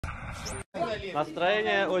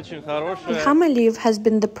Ilham Aliyev has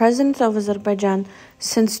been the president of Azerbaijan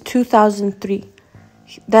since 2003.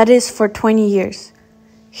 That is, for 20 years.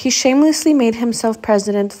 He shamelessly made himself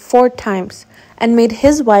president 4 times and made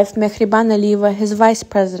his wife Mehriban Aliyeva his vice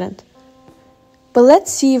president. But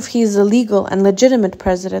let's see if he is a legal and legitimate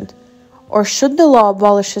president, or should the law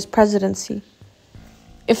abolish his presidency?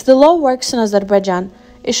 If the law works in Azerbaijan,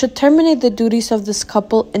 it should terminate the duties of this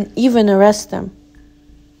couple and even arrest them.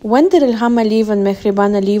 When did Ilham Aliyev and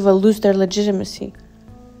Mehriban Aliyeva lose their legitimacy?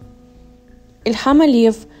 Ilham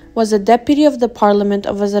Aliyev was a deputy of the parliament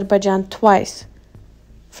of Azerbaijan twice,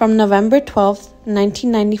 from November 12,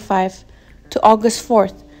 1995 to August 4,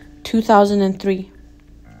 2003.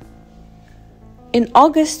 In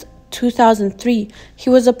August 2003, he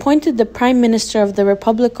was appointed the Prime Minister of the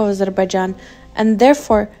Republic of Azerbaijan, and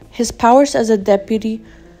therefore his powers as a deputy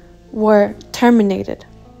were terminated.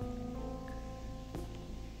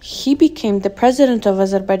 He became the President of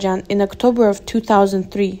Azerbaijan in October of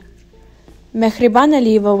 2003. Mehriban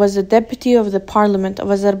Aliyeva was a deputy of the Parliament of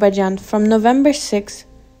Azerbaijan from November 6,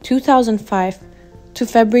 2005 to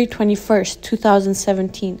February 21,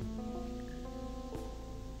 2017.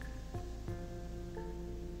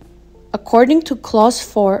 According to Clause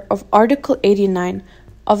 4 of Article 89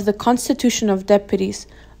 of the Constitution of Deputies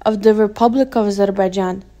of the Republic of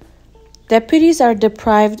Azerbaijan, deputies are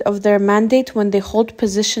deprived of their mandate when they hold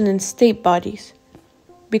position in state bodies,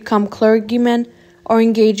 become clergymen, or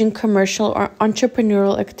engage in commercial or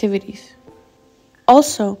entrepreneurial activities.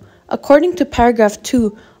 Also, according to paragraph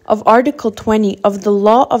 2 of Article 20 of the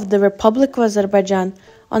Law of the Republic of Azerbaijan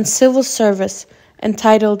on Civil Service,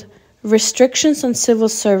 entitled Restrictions on Civil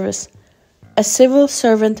Service, a civil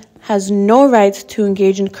servant has no right to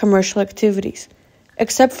engage in commercial activities,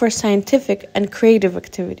 except for scientific and creative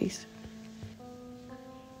activities.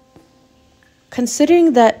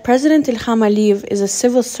 Considering that President Ilham Aliyev is a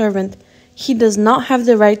civil servant, he does not have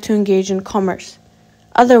the right to engage in commerce.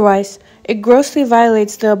 Otherwise, it grossly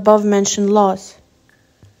violates the above-mentioned laws.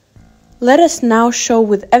 Let us now show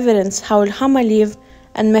with evidence how Ilham Aliyev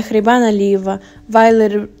and Mehriban Aliyeva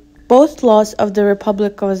violated both laws of the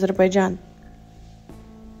Republic of Azerbaijan.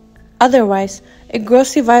 Otherwise, it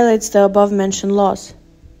grossly violates the above-mentioned laws.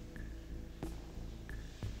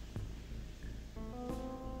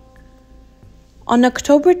 On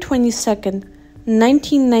October 22,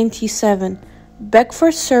 1997,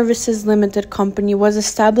 Beckford Services Limited Company was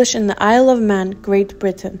established in the Isle of Man, Great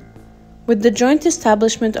Britain, with the joint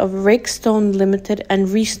establishment of Rakestone Limited and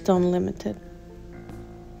Restone Limited.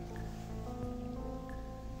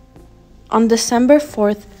 On December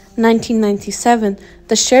 4th, 1997,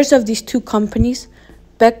 the shares of these two companies,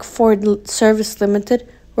 Beckford Service Limited,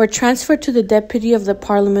 were transferred to the Deputy of the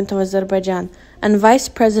Parliament of Azerbaijan and Vice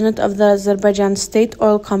President of the Azerbaijan State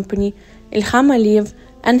Oil Company, Ilham Aliyev,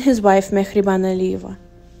 and his wife Mehriban Aliyeva.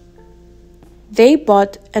 They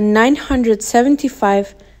bought a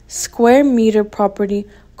 975 square meter property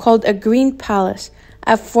called a Green Palace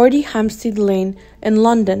at 40 Hampstead Lane in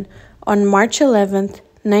London on March 11,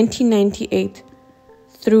 1998,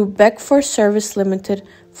 through Beckford Service Limited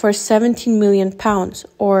for £17 million,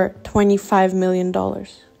 or $25 million.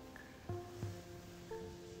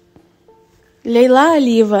 Leyla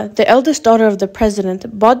Aliyeva, the eldest daughter of the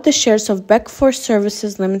president, bought the shares of Beckford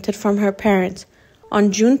Services Limited from her parents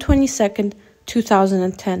on June 22,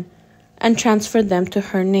 2010, and transferred them to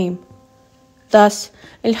her name. Thus,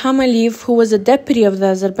 Ilham Aliyev, who was a deputy of the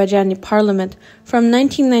Azerbaijani parliament from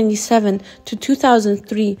 1997 to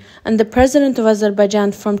 2003 and the president of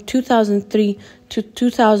Azerbaijan from 2003 to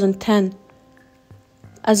 2010,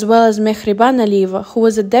 as well as Mehriban Aliyeva, who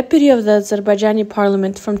was a deputy of the Azerbaijani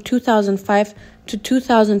parliament from 2005 to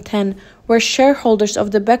 2010, were shareholders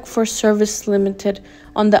of the Beckford Service Limited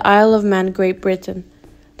on the Isle of Man, Great Britain.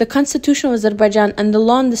 The Constitution of Azerbaijan and the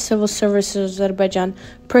law on the civil services of Azerbaijan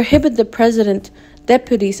prohibit the president,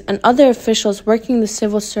 deputies, and other officials working in the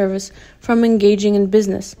civil service from engaging in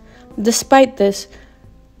business. Despite this,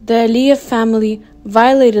 the Aliyev family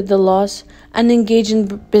violated the laws and engaged in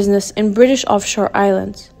business in British offshore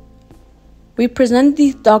islands. We present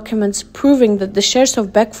these documents proving that the shares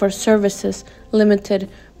of Beckford Services Limited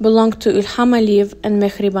belong to Ilham Aliyev and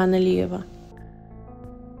Mehriban Aliyeva.